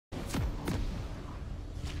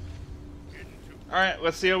Alright,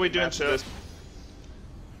 let's see how we do into this.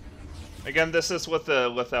 Again, this is with the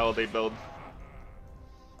Lethality build.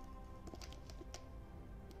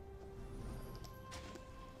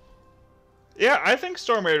 Yeah, I think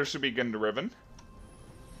Storm Raider should be good into Riven.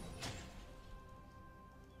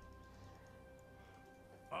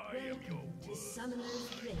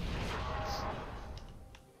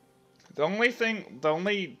 The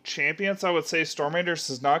only champions I would say Storm Raiders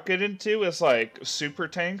does not get into is like super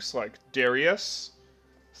tanks like Darius,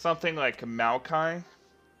 something like Maokai.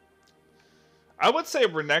 I would say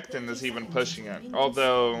Renekton is even pushing it,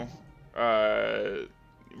 although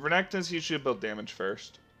Renekton's usually build damage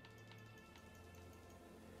first.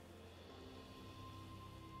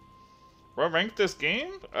 What rank this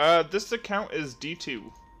game? This account is D2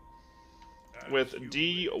 with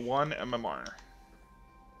D1 MMR.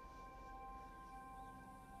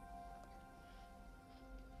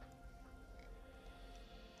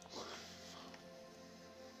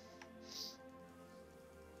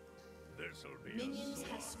 Minions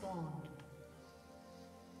have spawned.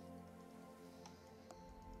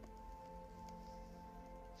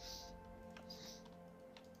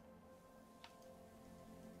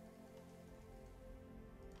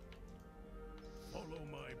 Follow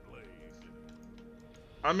my blade.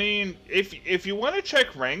 I mean, if you want to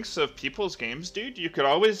check ranks of people's games, dude, you could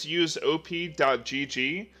always use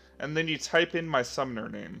op.gg and then you type in my summoner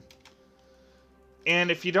name.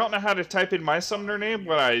 And if you don't know how to type in my summoner name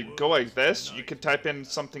when I go like this, you could type in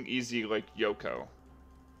something easy like Yoko.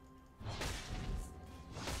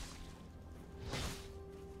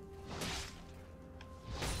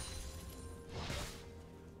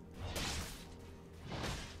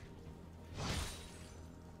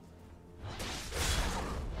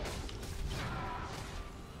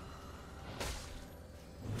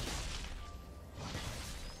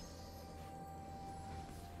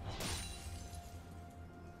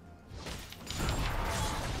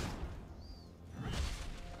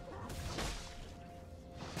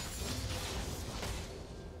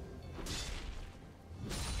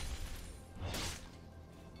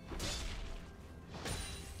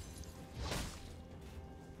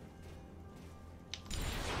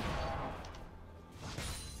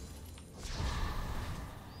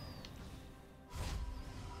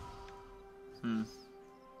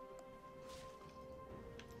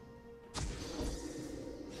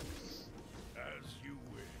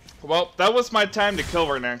 Well, that was my time to kill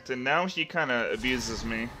Renekton. Now he kind of abuses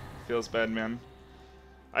me. Feels bad, man.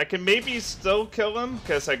 I can maybe still kill him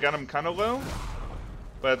because I got him kind of low,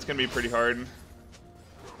 but it's gonna be pretty hard.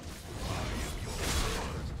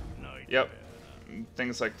 Yep,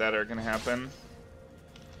 things like that are gonna happen.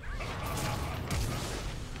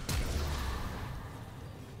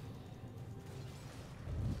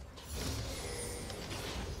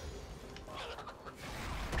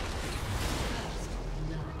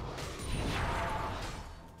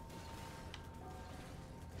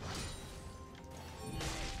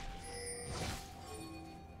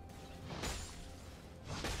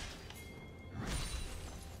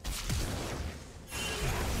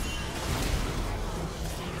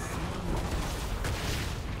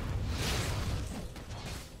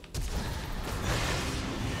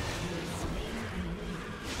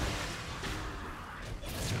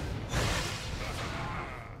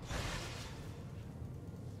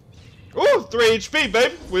 Ooh, 3 HP,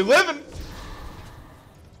 babe. We living.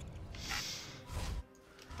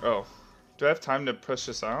 Oh, do I have time to push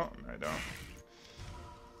this out? I don't.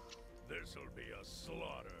 This'll be a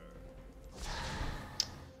slaughter.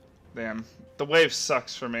 Damn, the wave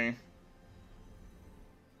sucks for me.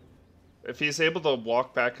 If he's able to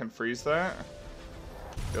walk back and freeze that,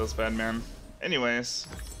 feels bad, man. Anyways.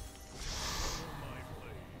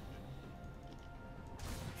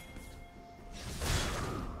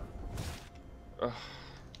 Ugh,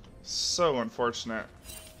 so unfortunate.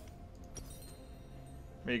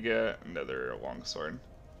 Let me get another longsword.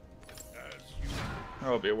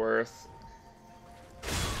 That'll be worth.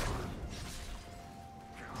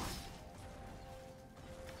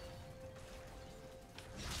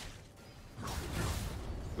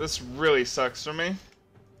 This really sucks for me.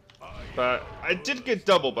 But I did get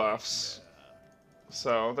double buffs.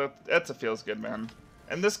 So that's a feels good, man.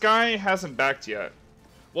 And this guy hasn't backed yet.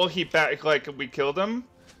 Well, he backed, like, we killed him,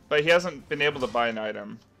 but he hasn't been able to buy an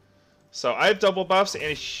item. So I have double buffs and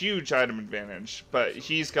a huge item advantage, but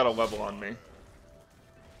he's got a level on me.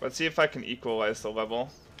 Let's see if I can equalize the level.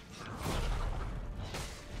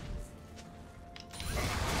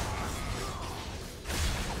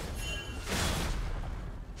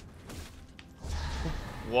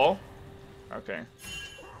 Wall? Okay.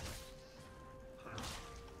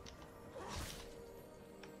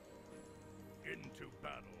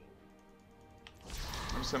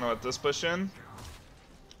 Just gonna let this push in.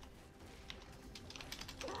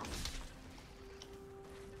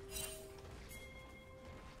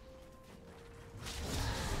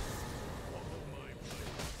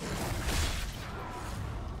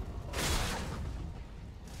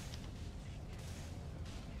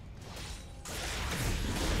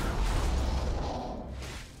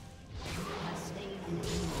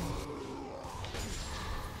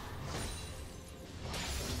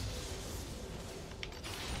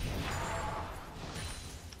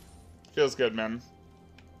 Feels good, man.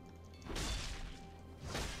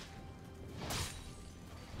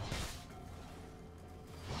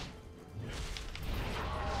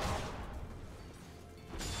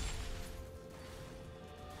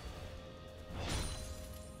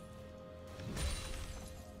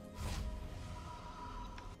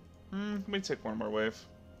 Let me take one more wave.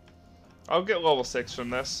 I'll get level 6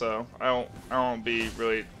 from this, so I won't be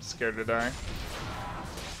really scared to die.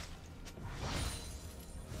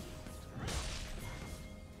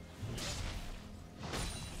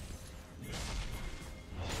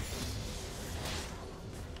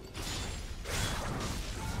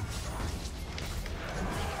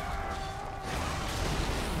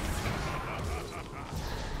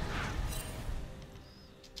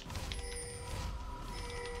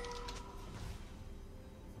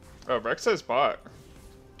 Oh, Rek'Sai's bot.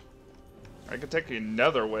 I could take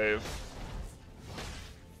another wave.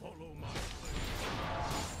 Follow my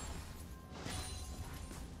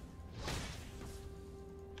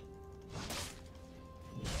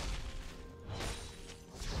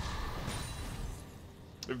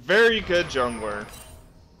Very good jungler.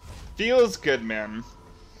 Feels good, man.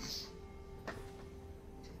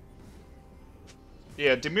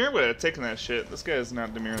 Yeah, Tryndamere would have taken that shit. This guy is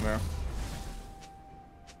not Tryndamere, though.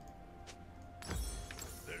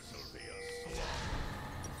 This'll be a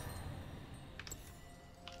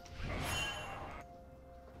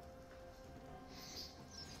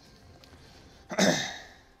slaughter.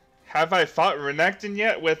 Have I fought Renekton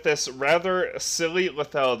yet with this rather silly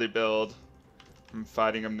lethality build? I'm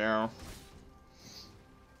fighting him now.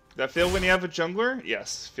 Does that feel when you have a jungler?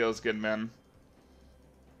 Yes, feels good, man.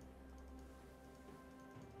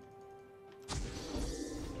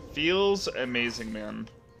 Feels amazing, man.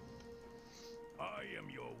 I am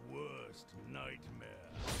your worst nightmare.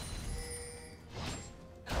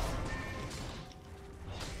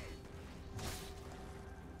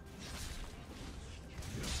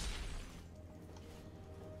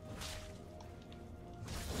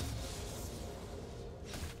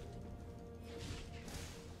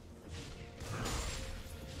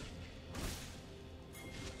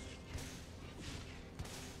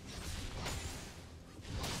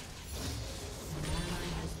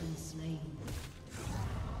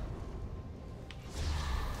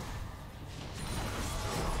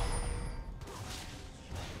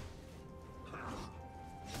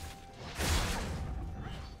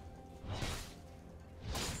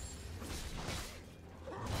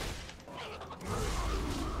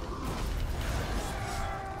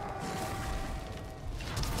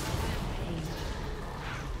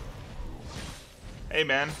 Hey,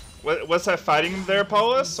 man. Was that fighting him there,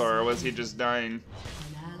 Paulus? Or was he just dying?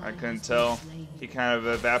 I couldn't tell. He kind of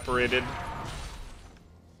evaporated.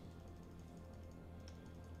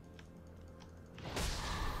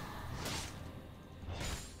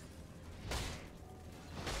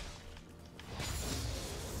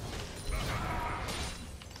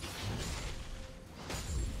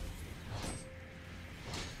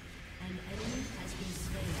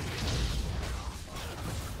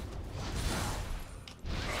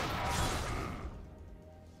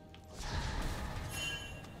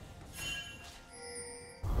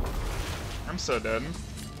 I'm so dead.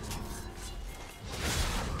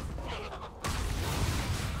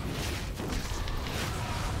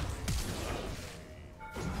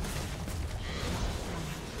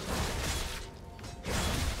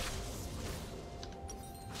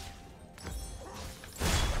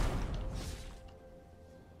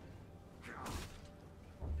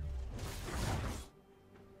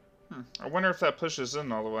 I wonder if that pushes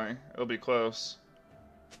in all the way. It'll be close.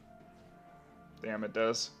 Damn, it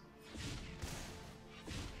does.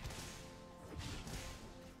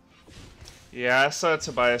 Yeah, I saw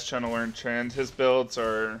Tobias trying to learn Trend. His builds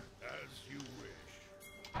are As you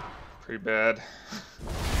wish. pretty bad.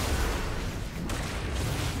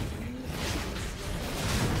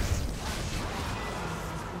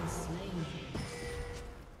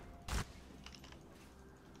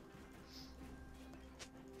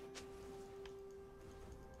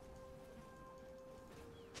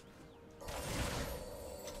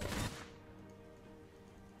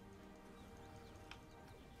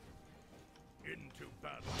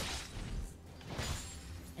 battle.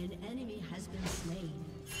 An enemy has been slain.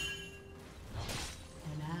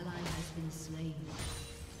 An ally has been slain.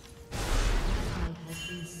 An ally has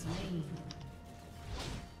been slain.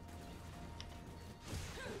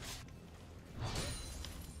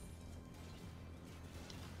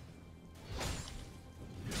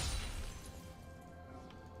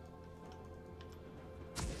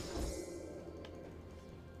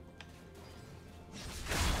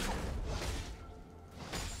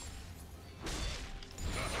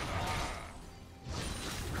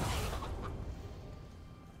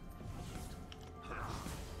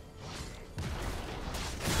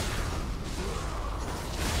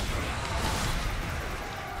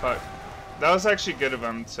 But that was actually good of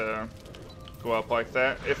him to go up like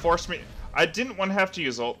that. It forced me... I didn't want to have to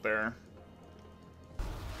use ult there.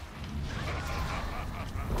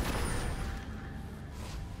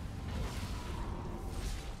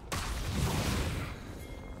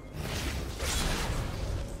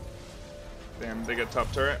 Damn, they get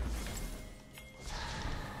top turret.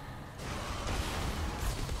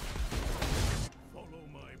 Follow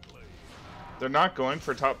my blade. They're not going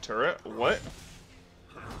for top turret? What?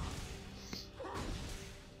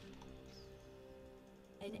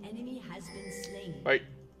 An enemy has been slain. Like,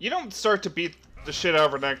 you don't start to beat the shit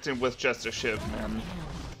out of Renekton with just a Shiv, man.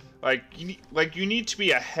 Like, you need to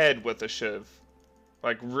be ahead with a Shiv.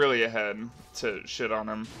 Like, really ahead to shit on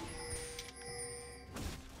him.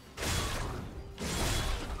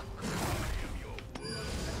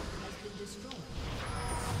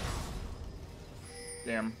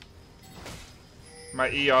 Damn. My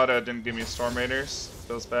E-Auto didn't give me Storm Raiders.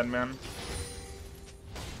 Feels bad, man.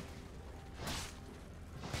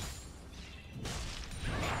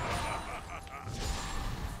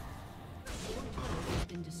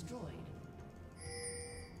 Been destroyed.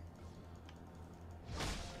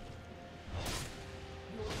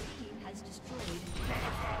 Your team has destroyed.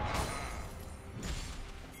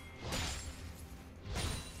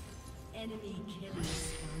 Enemy killing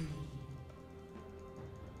spree.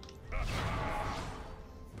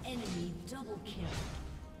 Enemy double kill.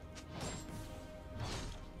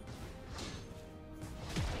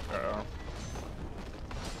 Uh-oh.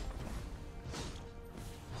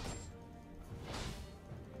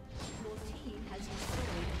 Your team has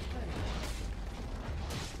destroyed a turret.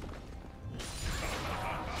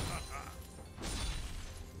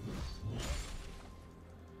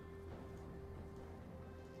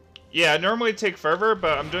 Yeah, I normally take Fervor,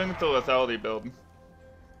 but I'm doing the Lethality build.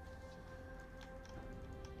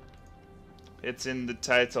 It's in the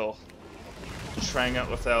title. Trying out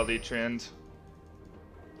Lethality trend.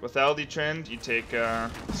 Lethality trend, you take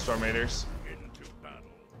Storm Raiders. Into battle.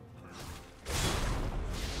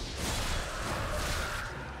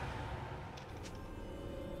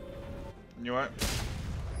 You know what?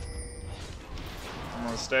 I'm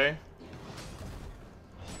gonna stay.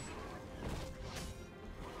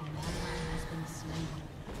 An ally has been slain.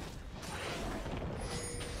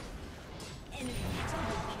 Enemy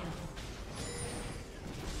double kill.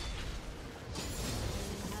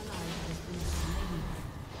 An ally has been slain.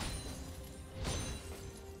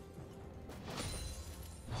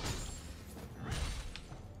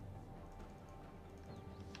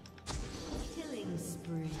 Killing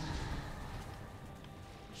spree.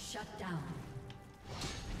 Shut down.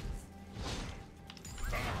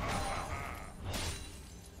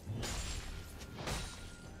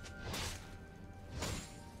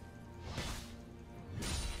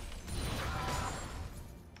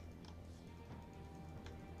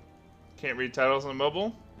 Can't read titles on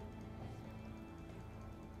mobile?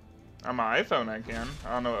 On my iPhone I can.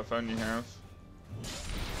 I don't know what phone you have.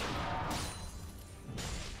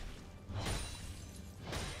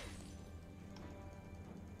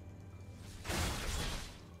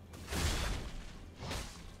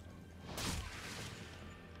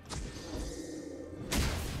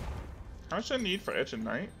 How much do I need for Edge and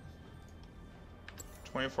Night?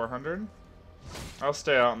 2,400? I'll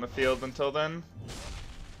stay out in the field until then.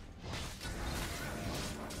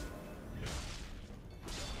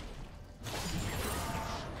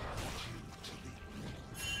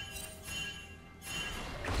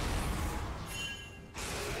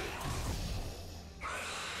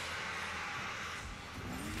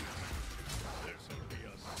 This'll be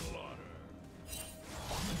a slaughter.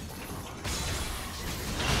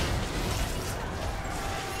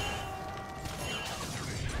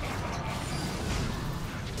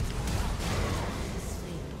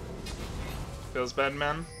 Feels bad,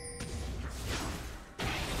 man.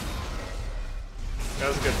 That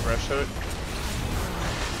was a good fresh hook.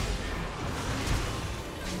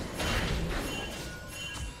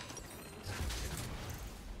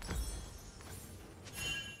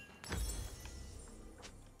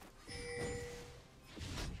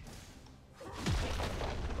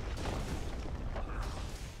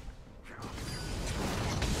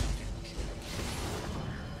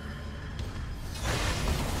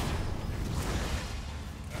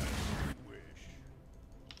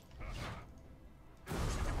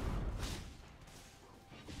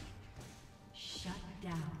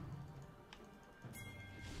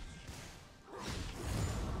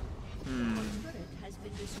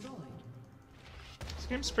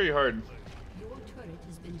 game's pretty hard. Your turret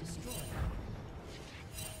has been destroyed.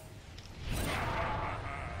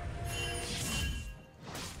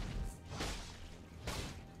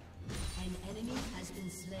 An enemy has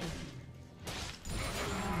been slain.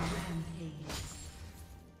 Rampage.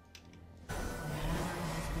 An ally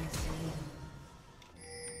has been slain.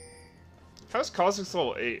 How's Kha'Zix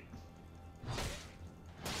level 8?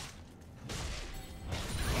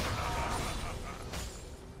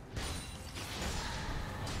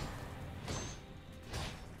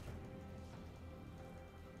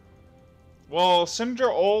 Well, Syndra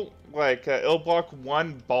ult, like, it'll block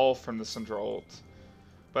one ball from the Syndra ult.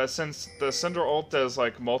 But since the Syndra ult does,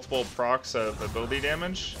 like, multiple procs of ability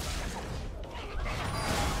damage...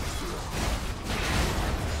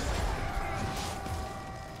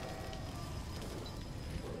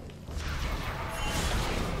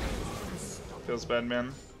 Feels bad,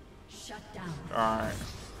 man. Shut down. Alright.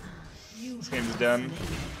 This game's done.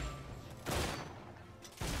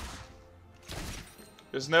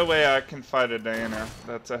 There's no way I can fight a Diana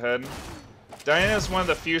that's ahead. Diana is one of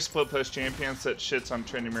the few split push champions that shits on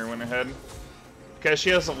Tryndamere when ahead. Because she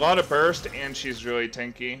has a lot of burst and she's really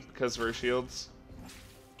tanky because of her shields.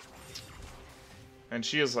 And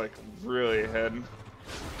she is like really ahead.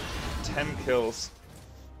 10 kills.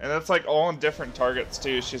 And that's like all on different targets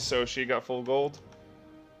too. She got full gold.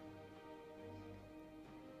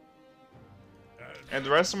 And the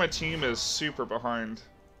rest of my team is super behind.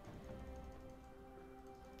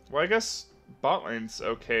 Well, I guess bot lane's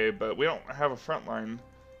okay, but we don't have a front line,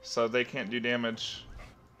 so they can't do damage.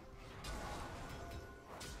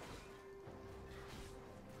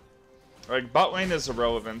 Like, bot lane is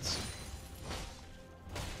irrelevant.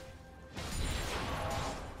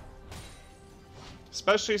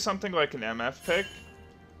 Especially something like an MF pick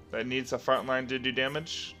that needs a front line to do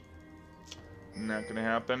damage. Not gonna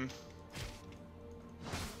happen.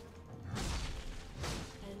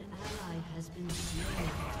 An ally has been slain.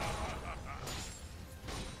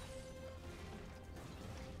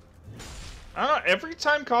 I don't know, every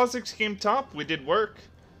time Kha'Zix came top, we did work.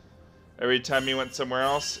 Every time he went somewhere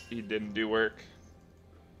else, he didn't do work.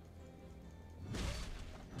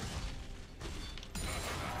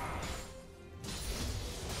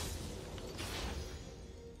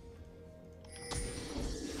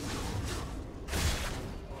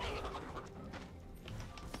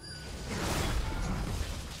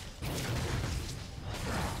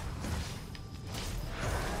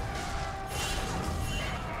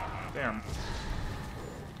 Damn.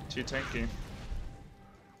 Too tanky.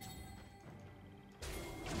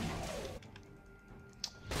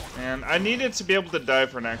 And I needed to be able to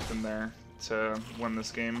dive Renekton there to win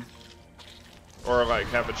this game. Or like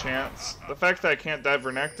have a chance. The fact that I can't dive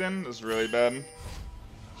Renekton is really bad.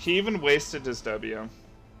 He even wasted his W.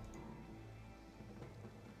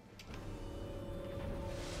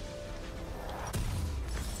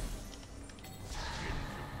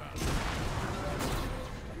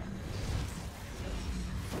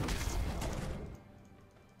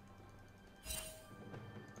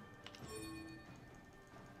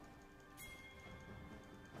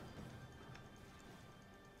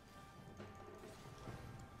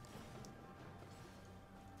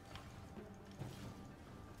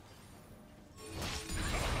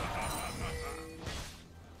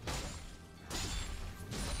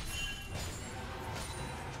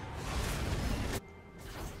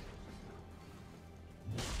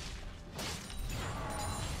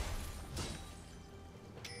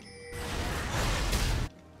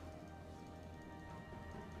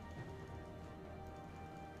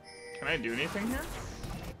 Can I do anything here?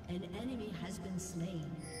 An enemy has been slain.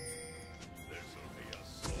 This'll be a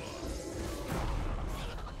slaughter.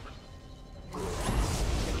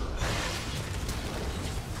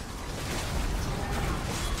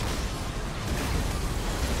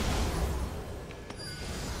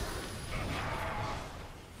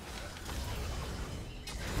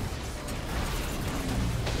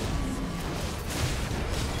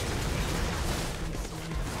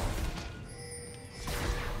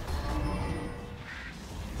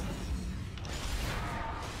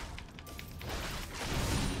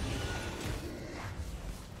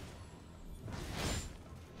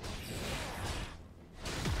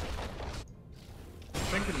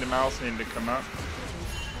 I'm thinking the mouse need to come up.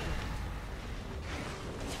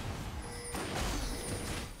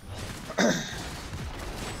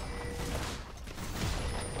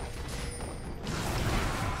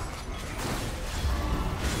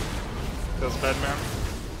 Feels bad, man.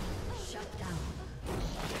 Shut down.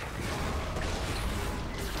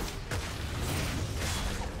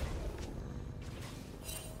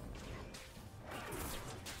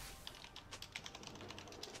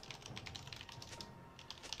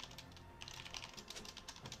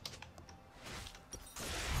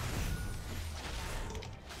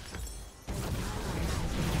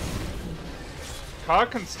 Ka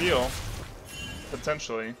can steal.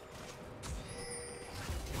 Potentially.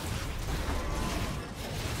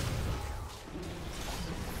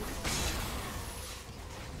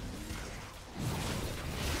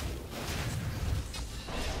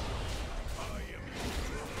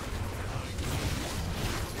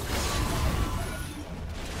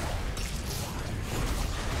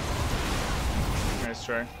 Nice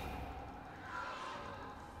try.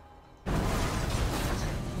 An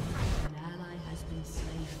ally has been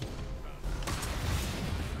slain.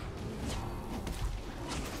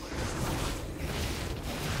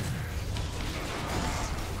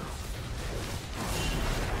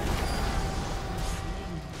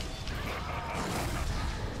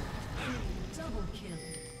 Double kill.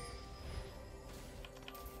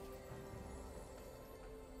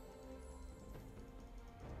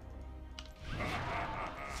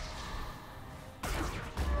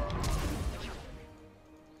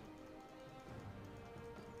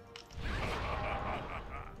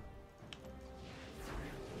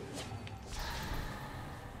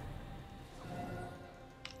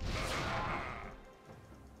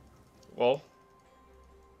 Well.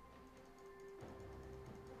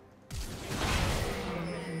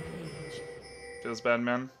 Rampage. Feels bad,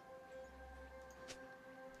 man.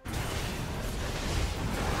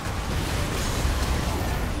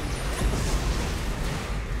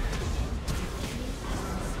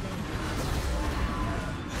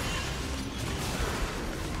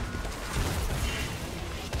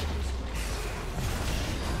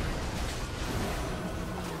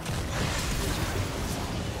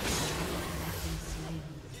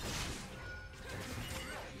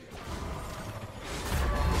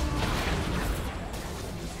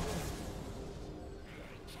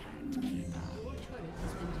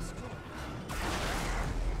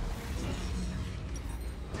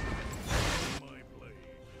 My blade.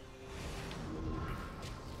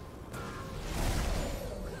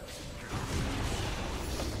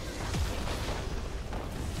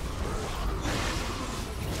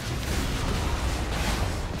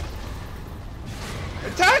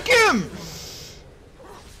 Attack him!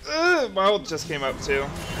 My ult just came up too.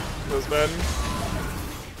 Feels bad.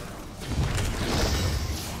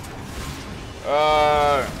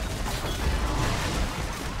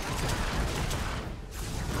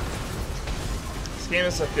 This game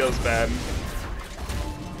is feels bad.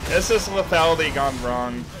 This is lethality gone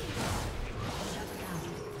wrong.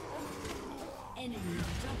 Enemy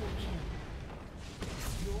double kill.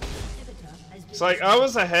 Your inhibitor has been It's like I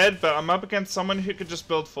was ahead, but I'm up against someone who could just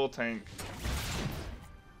build full tank.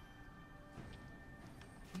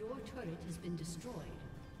 Your turret has been destroyed.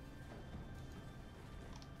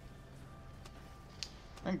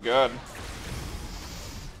 Thank God.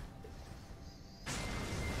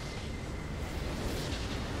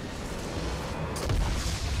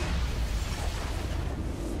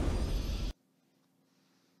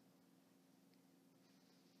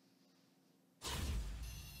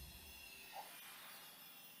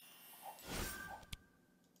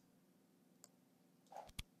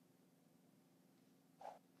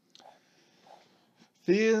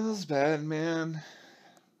 Feels bad, man.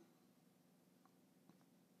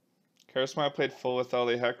 Charisma, I played full with all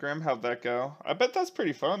the Hecarim. How'd that go? I bet that's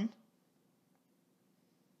pretty fun.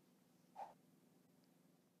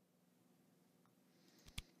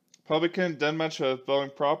 Probably couldn't have done much with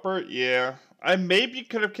building proper. Yeah. I maybe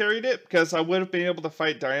could have carried it because I would have been able to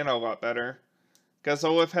fight Diana a lot better. Because I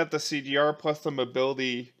would have had the CDR plus the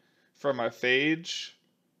mobility for my Phage.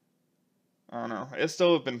 I don't know. It still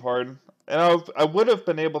would have been hard. And I would have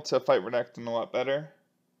been able to fight Renekton a lot better.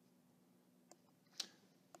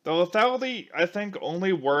 The lethality, I think,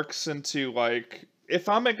 only works into, like, if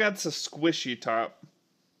I'm against a squishy top,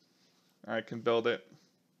 I can build it.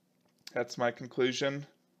 That's my conclusion.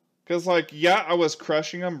 Because, like, yeah, I was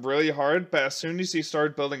crushing him really hard, but as soon as he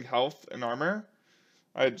started building health and armor,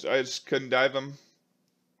 I just couldn't dive him.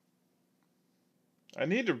 I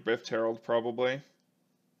need a Rift Herald, probably.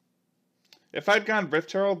 If I'd gone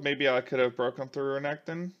Rift Herald, maybe I could have broken through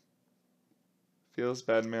Renekton. Feels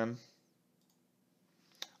bad, man.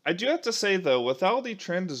 I do have to say, though, Lethality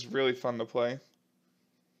Trend is really fun to play.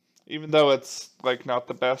 Even though it's, like, not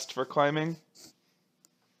the best for climbing.